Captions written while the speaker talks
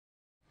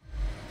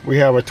We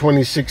have a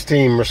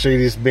 2016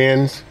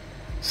 Mercedes-Benz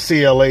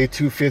CLA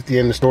 250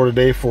 in the store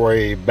today for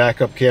a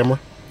backup camera.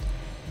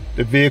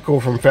 The vehicle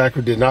from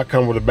factory did not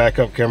come with a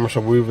backup camera, so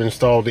we've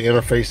installed the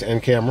interface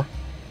and camera.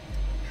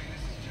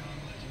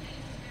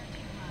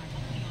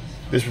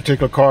 This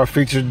particular car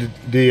featured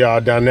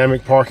the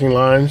dynamic parking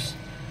lines.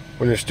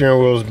 When the steering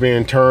wheel is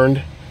being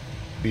turned,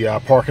 the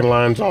parking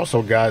lines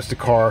also guides the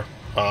car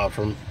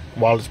from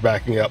while it's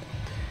backing up.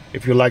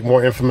 If you'd like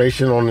more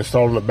information on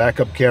installing a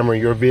backup camera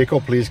in your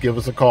vehicle, please give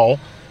us a call,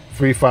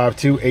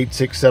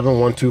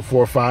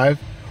 352-867-1245,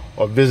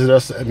 or visit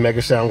us at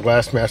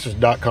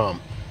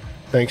megasoundglassmasters.com.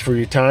 Thanks for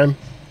your time,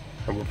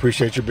 and we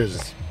appreciate your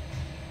business.